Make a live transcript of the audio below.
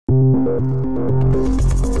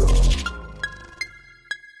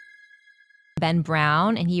Ben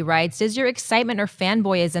Brown, and he writes, does your excitement or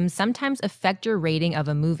fanboyism sometimes affect your rating of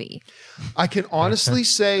a movie? I can honestly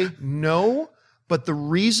say no, but the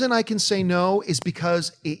reason I can say no is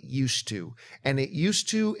because it used to, and it used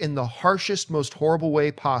to in the harshest, most horrible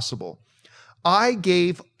way possible. I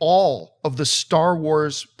gave all of the Star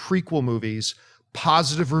Wars prequel movies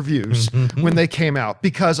positive reviews when they came out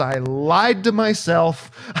because I lied to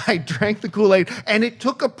myself. I drank the Kool-Aid, and it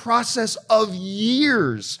took a process of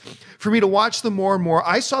years for me to watch them more and more.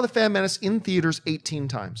 I saw The Phantom Menace in theaters 18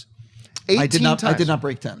 times. 18 times. I did not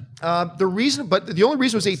break 10. The only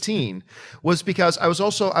reason it was 18 was because I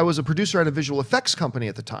was a producer at a visual effects company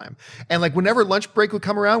at the time. And like whenever lunch break would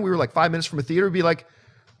come around, we were like 5 minutes from a theater, we'd be like,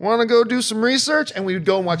 want to go do some research? And we would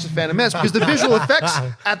go and watch The Phantom Menace because the visual effects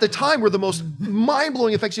at the time were the most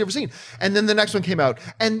mind-blowing effects you've ever seen. And then the next one came out.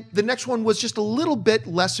 And the next one was just a little bit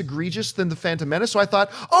less egregious than The Phantom Menace. So I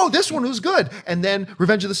thought, oh, this one was good. And then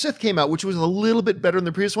Revenge of the Sith came out, which was a little bit better than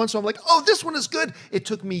the previous one. So I'm like, oh, this one is good. It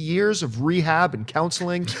took me years of rehab and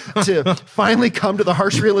counseling to finally come to the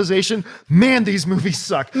harsh realization, man, these movies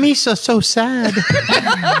suck. Misa so sad.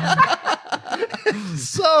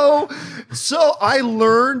 So I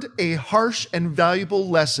learned a harsh and valuable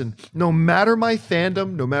lesson. No matter my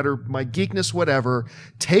fandom, no matter my geekness, whatever,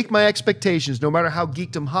 take my expectations, no matter how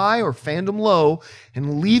geekdom high or fandom low,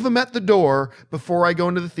 and leave them at the door before I go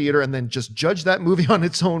into the theater and then just judge that movie on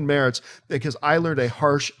its own merits, because I learned a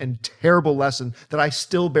harsh and terrible lesson that I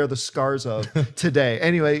still bear the scars of today.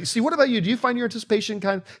 Anyway, see, what about you? Do you find your anticipation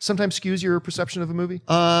kind of sometimes skews your perception of a movie?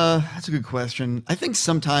 That's a good question. I think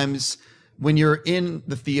sometimes when you're in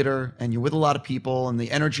the theater and you're with a lot of people and the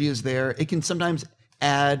energy is there, it can sometimes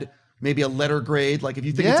add maybe a letter grade. Like if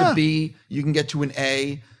you think it's a B, you can get to an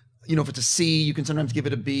A. You know, if it's a C, you can sometimes give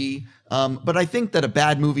it a B. But I think that a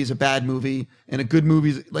bad movie is a bad movie, and a good movie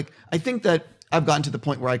is like, I think that I've gotten to the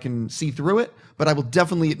point where I can see through it, but I will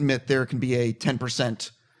definitely admit there can be a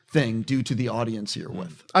 10% thing due to the audience you're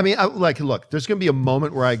with. I mean, look, there's going to be a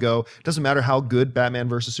moment where I go, it doesn't matter how good Batman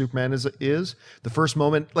versus Superman is, the first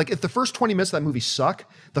moment, like if the first 20 minutes of that movie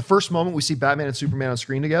suck, the first moment we see Batman and Superman on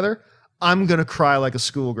screen together, I'm going to cry like a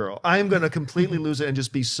schoolgirl. I'm going to completely lose it and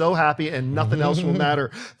just be so happy and nothing else will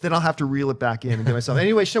matter. Then I'll have to reel it back in and get myself.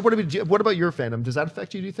 Anyway, Shep, what about your fandom? Does that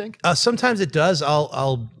affect you, do you think? Sometimes it does.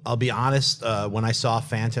 I'll be honest. When I saw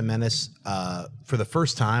Phantom Menace for the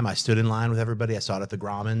first time, I stood in line with everybody. I saw it at the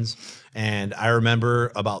Grauman's. And I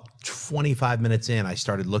remember about 25 minutes in, I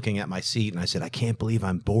started looking at my seat and I said, I can't believe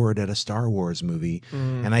I'm bored at a Star Wars movie.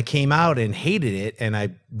 And I came out and hated it. And I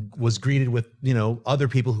was greeted with, you know, other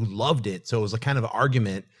people who loved it. So it was a kind of an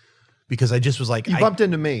argument because I just was like, you bumped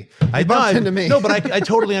into me. You bumped into me. No, but I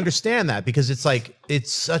totally understand that because it's like,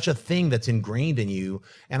 it's such a thing that's ingrained in you.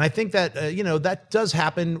 And I think that, you know, that does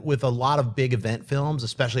happen with a lot of big event films,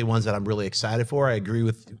 especially ones that I'm really excited for. I agree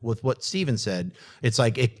with what Steven said. It's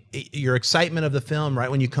like your excitement of the film,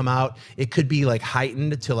 right when you come out, it could be like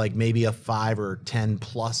heightened to like maybe a 5 or 10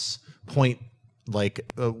 plus point,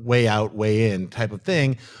 like way out, way in type of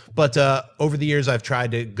thing. But over the years, I've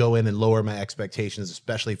tried to go in and lower my expectations,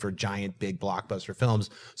 especially for giant, big blockbuster films.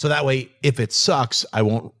 So that way, if it sucks, I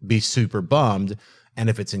won't be super bummed. And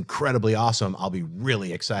if it's incredibly awesome, I'll be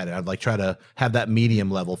really excited. I'd like try to have that medium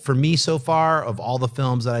level. For me so far, of all the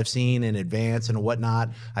films that I've seen in advance and whatnot,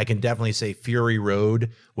 I can definitely say Fury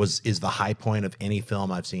Road is the high point of any film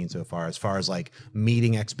I've seen so far as like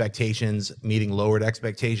meeting expectations, meeting lowered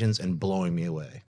expectations, and blowing me away.